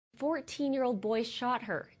14-year-old boy shot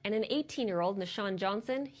her, and an 18-year-old, Nashawn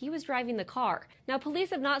Johnson, he was driving the car. Now,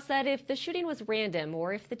 police have not said if the shooting was random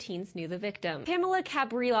or if the teens knew the victim. Pamela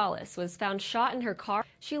Cabriales was found shot in her car.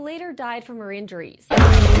 She later died from her injuries.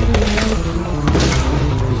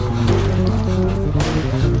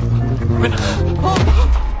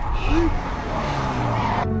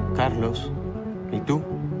 Carlos, ¿y tú?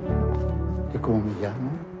 ¿De cómo me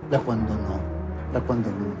llamo? La cuando no, la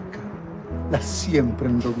cuando nunca, la siempre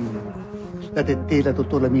en domingo, la teté, la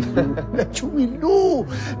totó, la milú, la chumilú.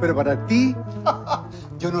 Pero para ti,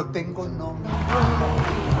 yo no tengo nombre.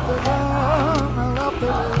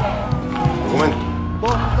 Un momento.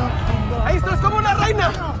 ¡Ahí estás como una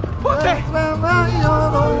reina! ¡Ponte!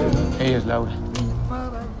 Ella es Laura,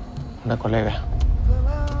 una colega.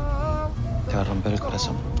 Te va a romper el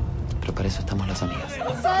corazón, pero para eso estamos las amigas.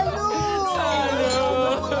 ¡Salud!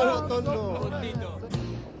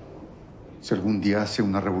 Si algún día hace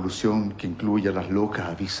una revolución que incluya a las locas,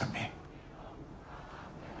 avísame.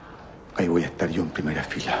 Ahí voy a estar yo en primera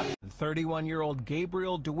fila. 31-year-old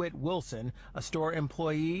Gabriel DeWitt Wilson, a store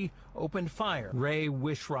employee, opened fire. Ray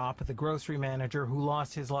Wishrop, the grocery manager who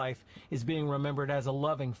lost his life, is being remembered as a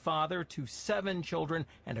loving father to 7 children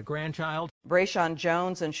and a grandchild. Brayshawn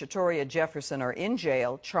Jones and Shatoria Jefferson are in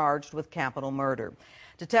jail, charged with capital murder.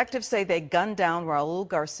 Detectives say they gunned down Raul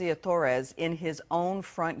Garcia Torres in his own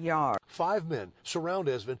front yard. 5 men surround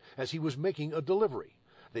Esvin as he was making a delivery.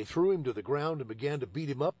 They threw him to the ground and began to beat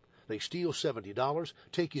him up. They steal $70,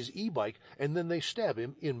 take his e-bike, and then they stab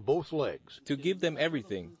him in both legs. To give them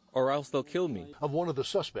everything, or else they'll kill me. Of one of the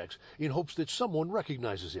suspects in hopes that someone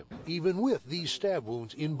recognizes him. Even with these stab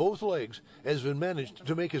wounds in both legs, Esvin managed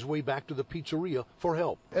to make his way back to the pizzeria for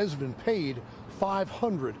help. Esvin paid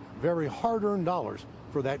 $500 very hard-earned dollars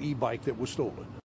for that e-bike that was stolen.